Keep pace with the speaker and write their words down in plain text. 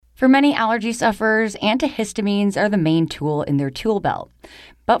For many allergy sufferers, antihistamines are the main tool in their tool belt.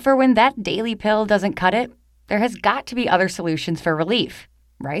 But for when that daily pill doesn't cut it, there has got to be other solutions for relief,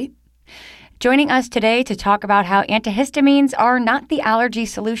 right? Joining us today to talk about how antihistamines are not the allergy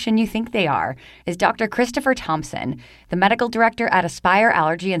solution you think they are is Dr. Christopher Thompson, the medical director at Aspire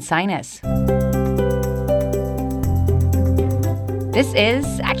Allergy and Sinus. This is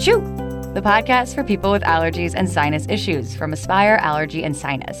Achoo, the podcast for people with allergies and sinus issues from Aspire Allergy and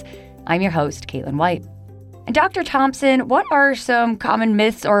Sinus. I'm your host, Caitlin White. And Dr. Thompson, what are some common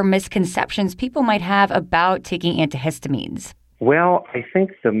myths or misconceptions people might have about taking antihistamines? Well, I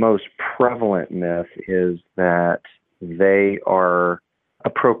think the most prevalent myth is that they are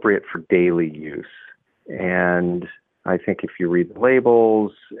appropriate for daily use. And I think if you read the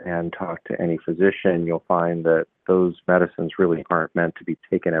labels and talk to any physician, you'll find that those medicines really aren't meant to be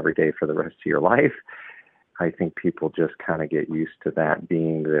taken every day for the rest of your life. I think people just kind of get used to that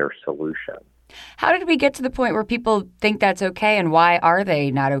being their solution. How did we get to the point where people think that's okay, and why are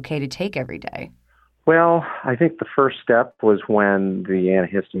they not okay to take every day? Well, I think the first step was when the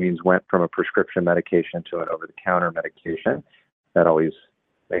antihistamines went from a prescription medication to an over-the-counter medication. That always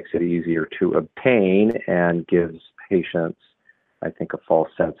makes it easier to obtain and gives patients, I think, a false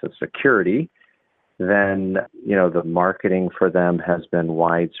sense of security. Then, the marketing for them has been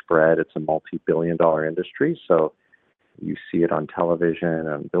widespread. It's a multi-billion-dollar industry, so you see it on television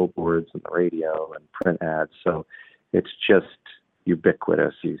and billboards and the radio and print ads. So it's just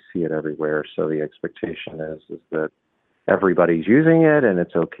ubiquitous. You see it everywhere. So the expectation is that everybody's using it and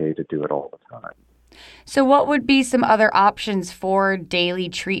it's okay to do it all the time. So what would be some other options for daily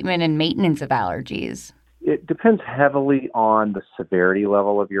treatment and maintenance of allergies? It depends heavily on the severity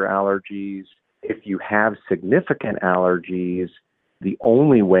level of your allergies. If you have significant allergies, the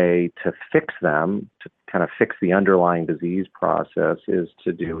only way to fix them, to kind of fix the underlying disease process, is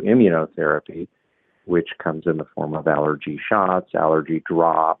to do immunotherapy, which comes in the form of allergy shots, allergy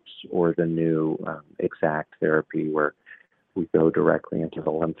drops, or the new Exact therapy where we go directly into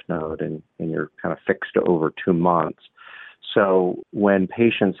the lymph node and you're kind of fixed over 2 months. So when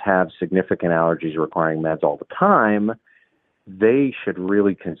patients have significant allergies requiring meds all the time, they should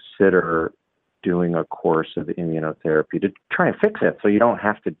really consider doing a course of immunotherapy to try and fix it so you don't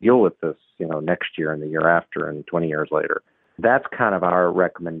have to deal with this, next year and the year after and 20 years later. That's kind of our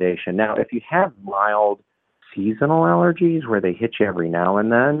recommendation. Now, if you have mild seasonal allergies where they hit you every now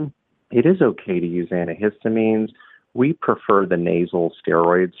and then, it is okay to use antihistamines. We prefer the nasal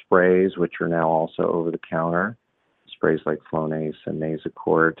steroid sprays, which are now also over the counter, sprays like Flonase and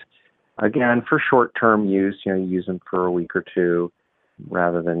Nasacort. Again, for short-term use, you use them for a week or two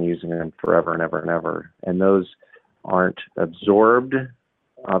rather than using them forever and ever and ever. And those aren't absorbed,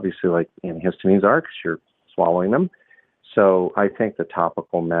 obviously, like antihistamines are, because you're swallowing them. So I think the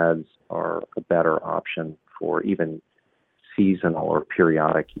topical meds are a better option for even seasonal or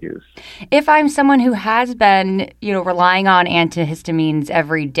periodic use. If I'm someone who has been, relying on antihistamines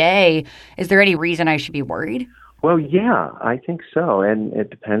every day, is there any reason I should be worried? Well, yeah, I think so. And it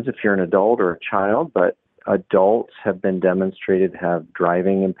depends if you're an adult or a child, but adults have been demonstrated to have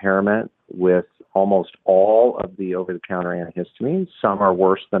driving impairment with almost all of the over-the-counter antihistamines. Some are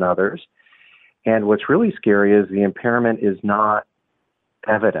worse than others. And what's really scary is the impairment is not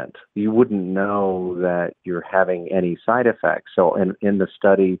evident. You wouldn't know that you're having any side effects. So in the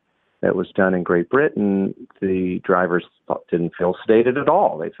study that was done in Great Britain, the drivers didn't feel sedated at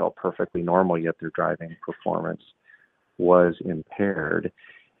all. They felt perfectly normal, yet their driving performance was impaired.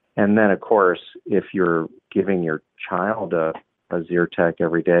 And then, of course, if you're giving your child a Zyrtec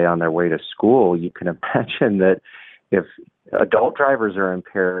every day on their way to school, you can imagine that if adult drivers are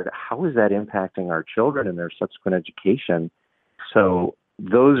impaired, how is that impacting our children and their subsequent education? So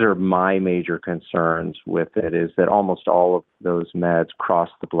those are my major concerns with it, is that almost all of those meds cross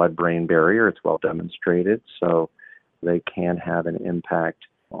the blood-brain barrier. It's well demonstrated, so they can have an impact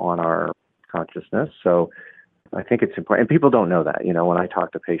on our consciousness. So I think it's important. And people don't know that. When I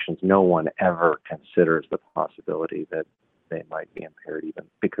talk to patients, no one ever considers the possibility that they might be impaired even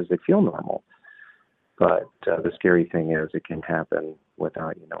because they feel normal. But the scary thing is it can happen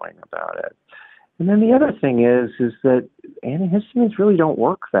without you knowing about it. And then the other thing is that antihistamines really don't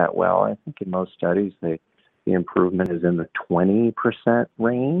work that well. I think in most studies, the improvement is in the 20%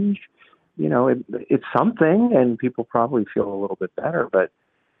 range. It's something, and people probably feel a little bit better. But,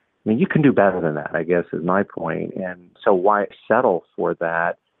 you can do better than that, I guess, is my point. And so why settle for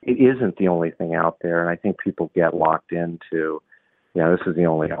that? It isn't the only thing out there. And I think people get locked into, this is the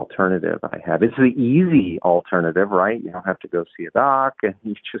only alternative I have. It's the easy alternative, right? You don't have to go see a doc, and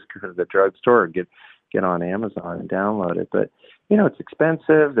you just go to the drugstore and get on Amazon and download it. But it's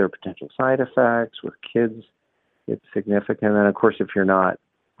expensive. There are potential side effects. With kids, it's significant. And of course, if you're not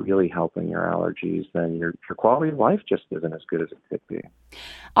really helping your allergies, then your quality of life just isn't as good as it could be.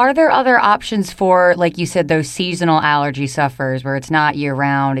 Are there other options for, like you said, those seasonal allergy sufferers where it's not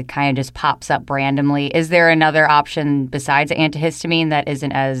year-round, it kind of just pops up randomly? Is there another option besides antihistamine that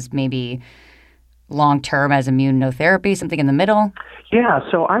isn't as maybe long-term as immunotherapy, something in the middle? Yeah,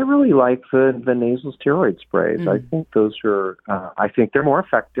 so I really like the nasal steroid sprays. I think those are, I think they're more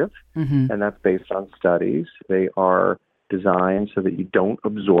effective, and that's based on studies. They are designed so that you don't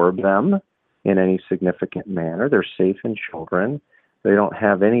absorb them in any significant manner. They're safe in children. They don't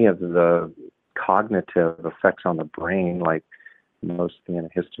have any of the cognitive effects on the brain like most of the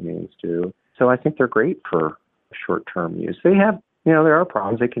antihistamines do. So I think they're great for short-term use. They have, there are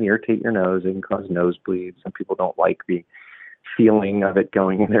problems. They can irritate your nose. They can cause nosebleeds. Some people don't like the feeling of it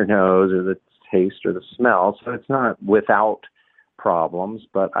going in their nose or the taste or the smell. So it's not without problems,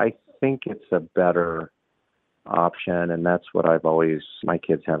 but I think it's a better option, and that's what my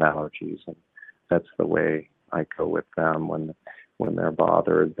kids have allergies, and that's the way I go with them when they're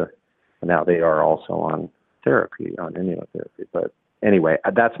bothered. Now they are also on immunotherapy, but anyway,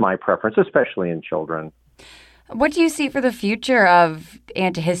 that's my preference, especially in children. What do you see for the future of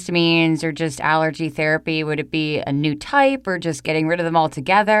antihistamines or just allergy therapy? Would it be a new type or just getting rid of them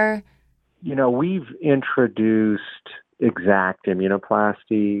altogether? We've introduced exact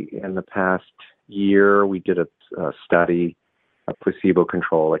immunoplasty in the past year. We did a study, a placebo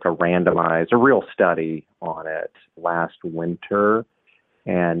control, like a real study on it last winter.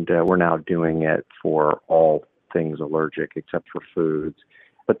 And we're now doing it for all things allergic except for foods.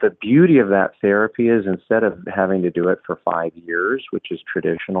 But the beauty of that therapy is instead of having to do it for 5 years, which is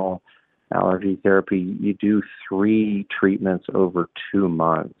traditional allergy therapy, you do 3 treatments over 2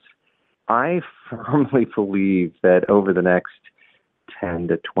 months. I firmly believe that over the next 10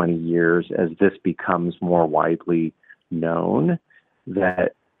 to 20 years, as this becomes more widely known,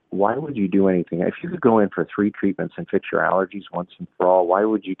 that why would you do anything? If you could go in for 3 treatments and fix your allergies once and for all, why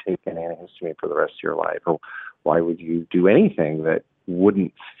would you take an antihistamine for the rest of your life? Or why would you do anything that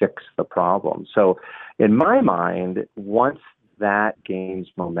wouldn't fix the problem? So in my mind, once that gains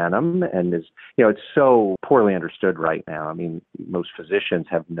momentum and is, it's so poorly understood right now. I mean, most physicians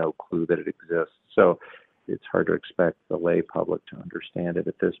have no clue that it exists. So it's hard to expect the lay public to understand it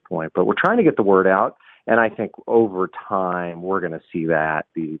at this point. But we're trying to get the word out. And I think over time, we're going to see that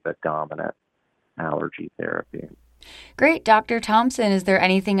be the dominant allergy therapy. Great. Dr. Thompson, is there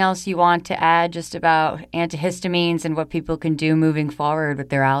anything else you want to add just about antihistamines and what people can do moving forward with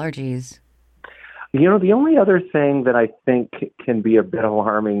their allergies? The only other thing that I think can be a bit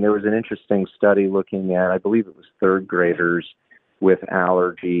alarming, there was an interesting study looking at, I believe it was 3rd graders with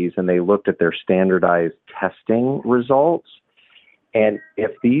allergies, and they looked at their standardized testing results. And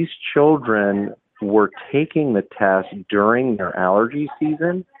if these children were taking the test during their allergy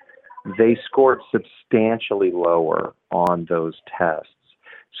season, they scored substantially lower on those tests.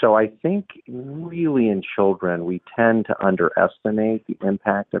 So I think really in children, we tend to underestimate the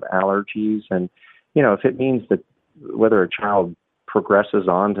impact of allergies. And, if it means that whether a child progresses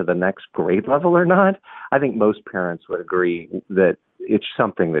on to the next grade level or not, I think most parents would agree that it's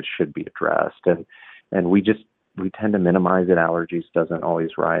something that should be addressed. And we tend to minimize it. Allergies doesn't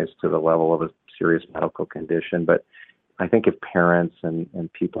always rise to the level of a serious medical condition. But I think if parents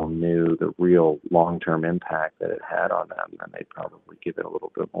and people knew the real long-term impact that it had on them, then they'd probably give it a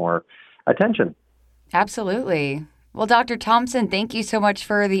little bit more attention. Absolutely. Well, Dr. Thompson, thank you so much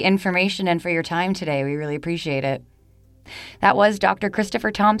for the information and for your time today. We really appreciate it. That was Dr.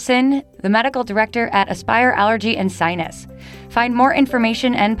 Christopher Thompson, the medical director at Aspire Allergy and Sinus. Find more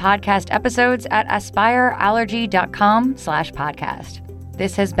information and podcast episodes at aspireallergy.com/podcast.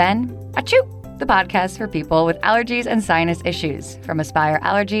 This has been Achoo, the podcast for people with allergies and sinus issues from Aspire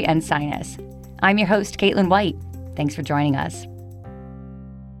Allergy and Sinus. I'm your host, Caitlin White. Thanks for joining us.